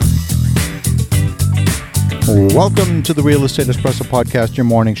Welcome to the Real Estate Espresso Podcast, your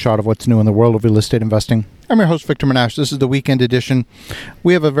morning shot of what's new in the world of real estate investing. I'm your host, Victor Menashe. This is the weekend edition.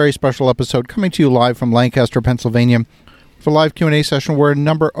 We have a very special episode coming to you live from Lancaster, Pennsylvania, for a live Q&A session where a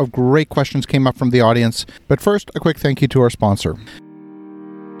number of great questions came up from the audience. But first, a quick thank you to our sponsor.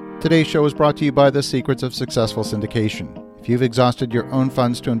 Today's show is brought to you by the Secrets of Successful Syndication. If you've exhausted your own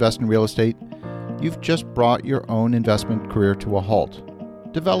funds to invest in real estate, you've just brought your own investment career to a halt.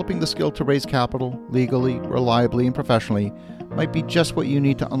 Developing the skill to raise capital legally, reliably, and professionally might be just what you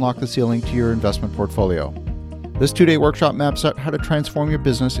need to unlock the ceiling to your investment portfolio. This 2-day workshop maps out how to transform your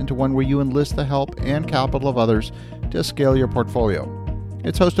business into one where you enlist the help and capital of others to scale your portfolio.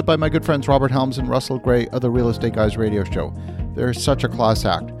 It's hosted by my good friends Robert Helms and Russell Gray of the Real Estate Guys radio show. They're such a class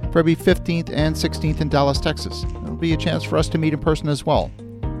act. February 15th and 16th in Dallas, Texas. There'll be a chance for us to meet in person as well.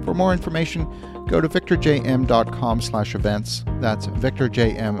 For more information, go to victorjm.com/events. That's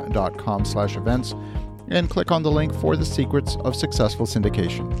victorjm.com/events. And click on the link for the Secrets of Successful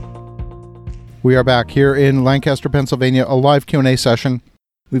Syndication. We are back here in Lancaster, Pennsylvania, a live Q&A session.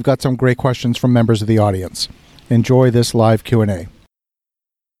 We've got some great questions from members of the audience. Enjoy this live Q&A.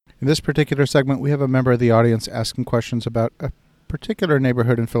 In this particular segment, we have a member of the audience asking questions about a particular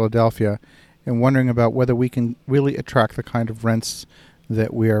neighborhood in Philadelphia and wondering about whether we can really attract the kind of rents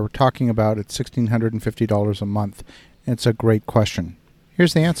that we are talking about at $1,650 a month. It's a great question.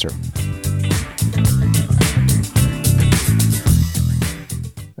 Here's the answer.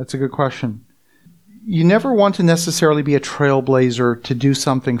 That's a good question. You never want to necessarily be a trailblazer to do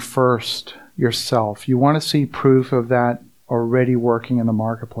something first yourself. You want to see proof of that already working in the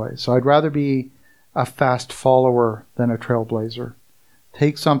marketplace. So I'd rather be a fast follower than a trailblazer.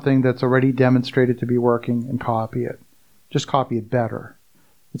 Take something that's already demonstrated to be working and copy it. Just copy it better.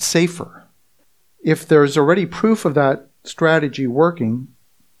 It's safer. If there's already proof of that strategy working,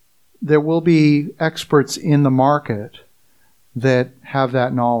 there will be experts in the market that have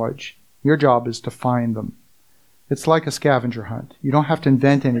that knowledge. Your job is to find them. It's like a scavenger hunt. You don't have to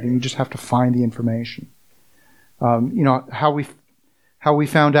invent anything. You just have to find the information. How we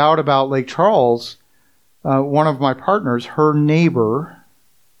found out about Lake Charles, one of my partners, her neighbor's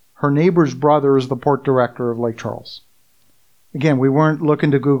brother is the port director of Lake Charles. Again, we weren't looking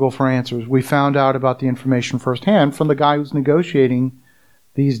to Google for answers. We found out about the information firsthand from the guy who's negotiating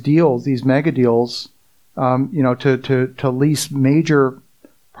these deals, these mega deals, to lease major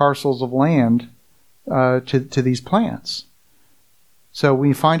parcels of land to these plants. So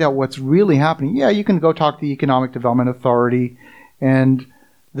we find out what's really happening. Yeah, you can go talk to the Economic Development Authority, and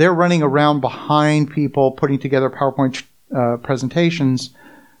they're running around behind people, putting together PowerPoint presentations,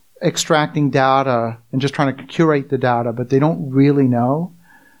 extracting data and just trying to curate the data, but they don't really know.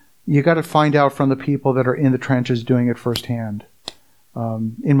 You got to find out from the people that are in the trenches doing it firsthand,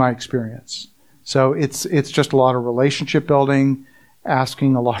 in my experience. So it's just a lot of relationship building,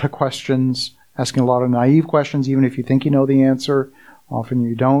 asking a lot of questions, asking a lot of naive questions, even if you think you know the answer. Often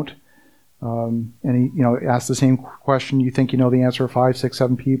you don't. Ask the same question, you think you know the answer, 5, 6,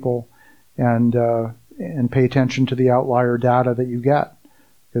 7 people, and pay attention to the outlier data that you get.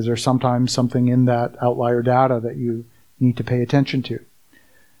 Because there's sometimes something in that outlier data that you need to pay attention to.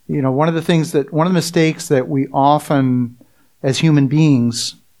 One of the mistakes that we often, as human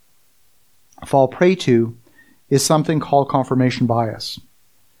beings, fall prey to is something called confirmation bias.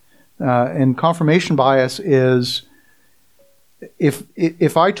 And confirmation bias is,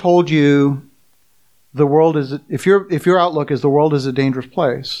 if I told you the world is, if your outlook is the world is a dangerous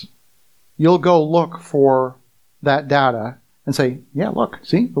place, you'll go look for that data and say, yeah, look,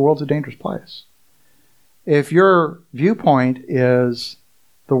 see, the world's a dangerous place. If your viewpoint is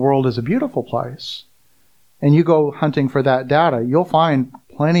the world is a beautiful place, and you go hunting for that data, you'll find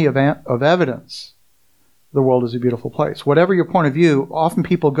plenty of evidence the world is a beautiful place. Whatever your point of view, often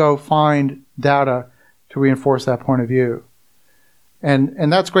people go find data to reinforce that point of view.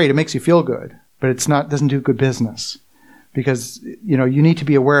 And that's great. It makes you feel good, but doesn't do good business, because you need to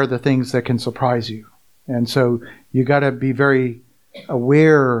be aware of the things that can surprise you. And so you got to be very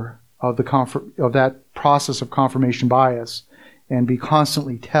aware of that process of confirmation bias and be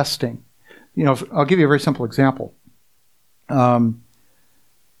constantly testing. I'll give you a very simple example.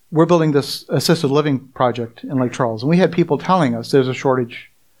 We're building this assisted living project in Lake Charles, and we had people telling us there's a shortage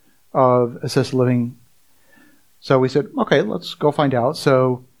of assisted living. So we said, okay, let's go find out.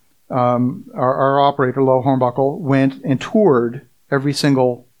 So our operator, Lo Hornbuckle, went and toured every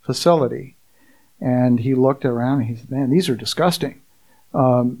single facility. And he looked around and he said, man, these are disgusting.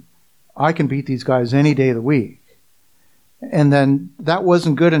 I can beat these guys any day of the week. And then that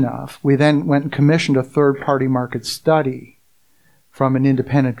wasn't good enough. We then went and commissioned a third-party market study from an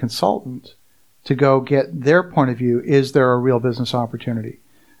independent consultant to go get their point of view. Is there a real business opportunity?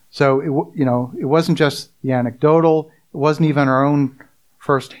 So it wasn't just the anecdotal. It wasn't even our own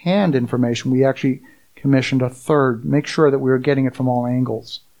first-hand information. We actually commissioned a third, make sure that we were getting it from all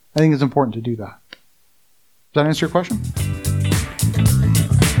angles. I think it's important to do that. Does that answer your question?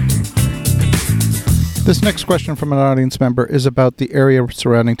 This next question from an audience member is about the area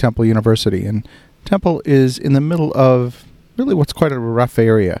surrounding Temple University. And Temple is in the middle of really what's quite a rough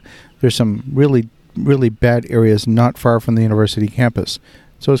area. There's some really, really bad areas not far from the university campus.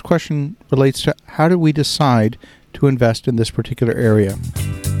 So his question relates to how do we decide to invest in this particular area?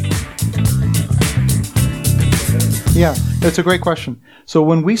 Yeah, that's a great question. So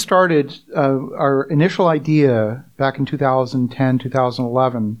when we started, our initial idea back in 2010,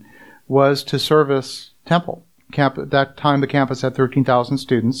 2011 was to service Temple. At that time, the campus had 13,000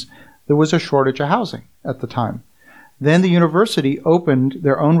 students. There was a shortage of housing at the time. Then the university opened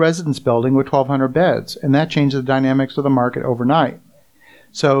their own residence building with 1,200 beds, and that changed the dynamics of the market overnight.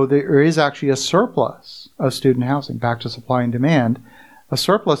 So there is actually a surplus of student housing, back to supply and demand, a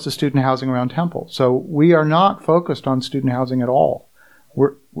surplus of student housing around Temple. So we are not focused on student housing at all.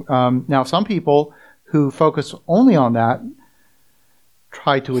 Now, some people who focus only on that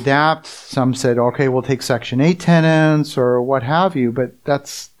try to adapt. Some said, okay, we'll take Section 8 tenants or what have you, but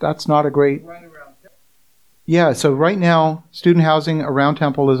that's not a great... Yeah, so right now, student housing around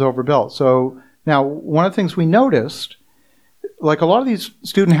Temple is overbuilt. So now, one of the things we noticed, like a lot of these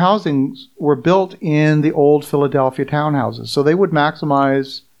student housings were built in the old Philadelphia townhouses. So they would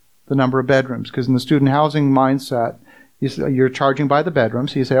maximize the number of bedrooms, because in the student housing mindset, you're charging by the bedroom.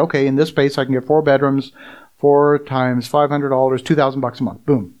 So you say, okay, in this space I can get 4 bedrooms, 4 times $500, $2,000 a month.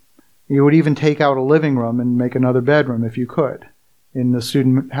 Boom. You would even take out a living room and make another bedroom if you could in the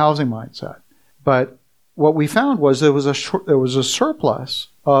student housing mindset. But what we found was there was a surplus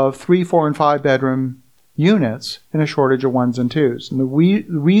of 3, 4, and 5 bedroom units and a shortage of 1s and 2s. And the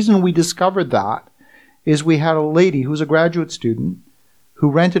reason we discovered that is we had a lady who's a graduate student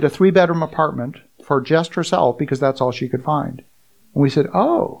who rented a 3-bedroom apartment for just herself because that's all she could find. And we said,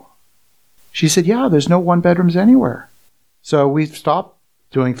 oh. She said, yeah, there's no 1-bedrooms anywhere. So we stopped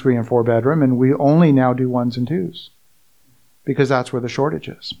doing 3 and 4 bedroom, and we only now do 1s and 2s because that's where the shortage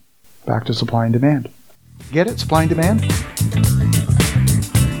is. Back to supply and demand. Get it? Supply and demand?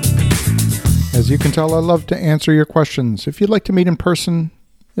 As you can tell, I love to answer your questions. If you'd like to meet in person,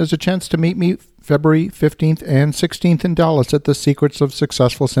 there's a chance to meet me February 15th and 16th in Dallas at the Secrets of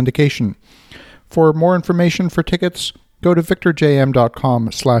Successful Syndication. For more information for tickets, go to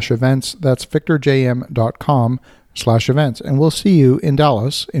victorjm.com/events. That's victorjm.com/events. And we'll see you in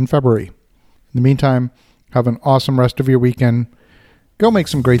Dallas in February. In the meantime, have an awesome rest of your weekend. Go make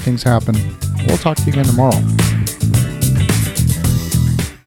some great things happen. We'll talk to you again tomorrow.